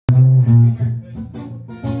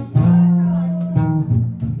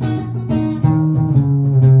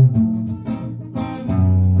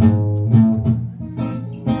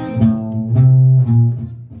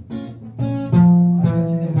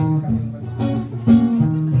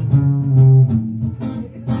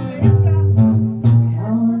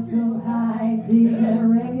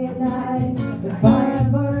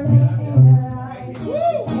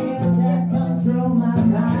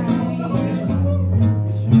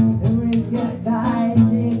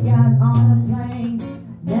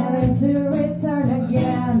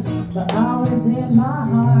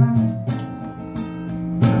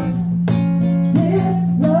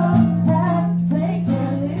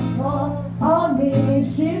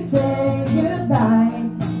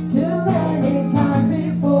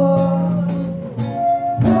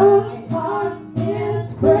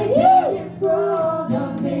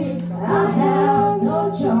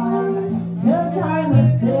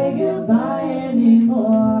say goodbye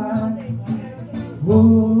anymore. Whoa,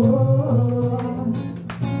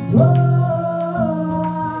 whoa,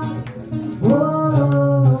 whoa.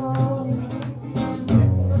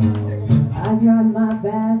 I try my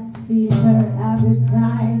best to feed her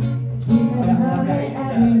appetite, keeping her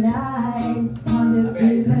every night, wanted to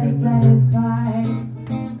keep her satisfied.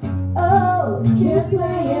 Oh, keep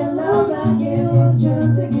playing love like it was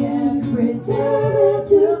just again, pretending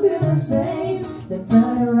to be the same, then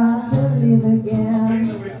turn around to leave again.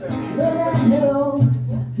 But I know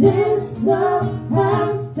this love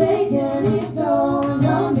has taken its toll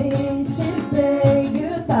on me. She said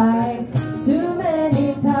goodbye too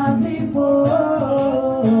many times before.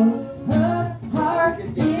 Her heart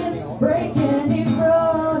is breaking in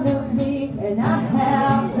front of me, and I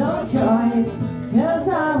have no choice, 'cause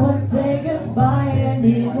I won't say goodbye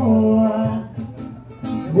anymore.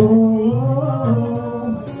 Whoa,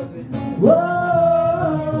 whoa,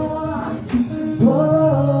 whoa.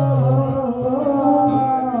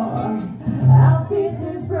 I'll fix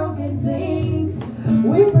these broken things,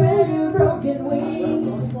 we pray to broken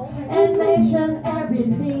wings, and make sure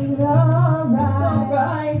everything's alright. It's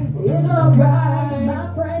alright, it's alright. My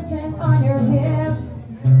pressure on your hips,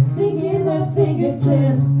 sinking the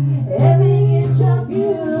fingertips.